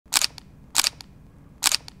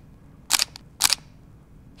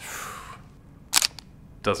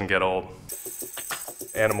doesn't get old.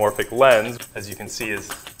 Anamorphic lens, as you can see,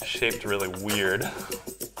 is shaped really weird.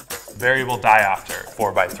 Variable diopter,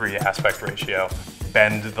 4:3 aspect ratio.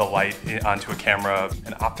 Bend the light onto a camera.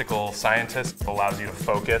 An optical scientist allows you to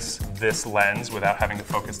focus this lens without having to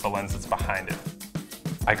focus the lens that's behind it.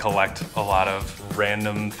 I collect a lot of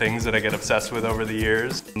random things that I get obsessed with over the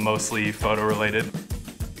years, mostly photo related.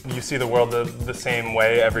 You see the world the same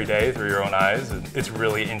way every day through your own eyes. It's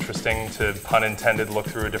really interesting to, pun intended, look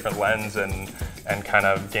through a different lens and kind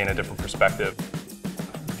of gain a different perspective.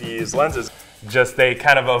 These lenses, they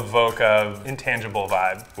kind of evoke an intangible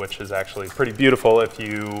vibe, which is actually pretty beautiful if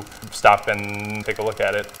you stop and take a look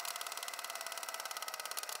at it.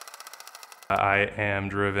 I am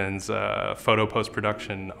Driven's photo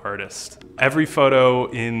post-production artist. Every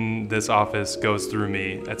photo in this office goes through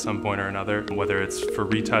me at some point or another, whether it's for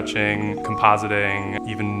retouching, compositing,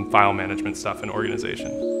 even file management stuff and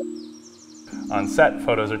organization. On set,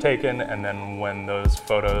 photos are taken, and then when those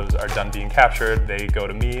photos are done being captured, they go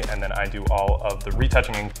to me, and then I do all of the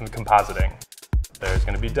retouching and compositing. There's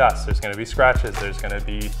going to be dust, there's going to be scratches, there's going to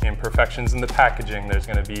be imperfections in the packaging, there's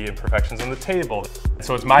going to be imperfections on the table.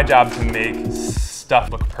 So it's my job to make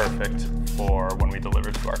stuff look perfect for when we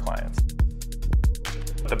deliver to our clients.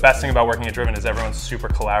 The best thing about working at Driven is everyone's super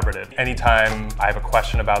collaborative. Anytime I have a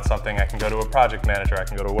question about something, I can go to a project manager, I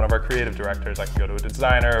can go to one of our creative directors, I can go to a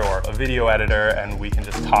designer or a video editor, and we can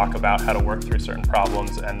just talk about how to work through certain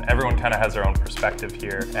problems. And everyone kind of has their own perspective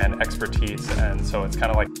here and expertise, and so it's kind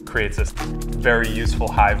of like creates this very useful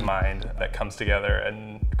hive mind that comes together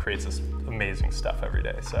and creates this amazing stuff every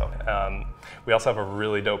day. So we also have a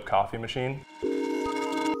really dope coffee machine.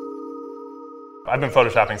 I've been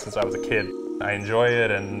photoshopping since I was a kid. I enjoy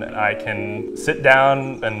it, and I can sit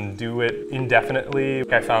down and do it indefinitely.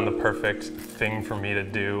 I found the perfect thing for me to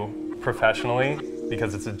do professionally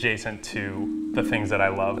because it's adjacent to the things that I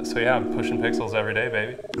love. So yeah, I'm pushing pixels every day,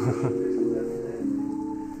 baby.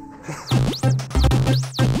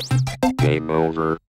 Game over.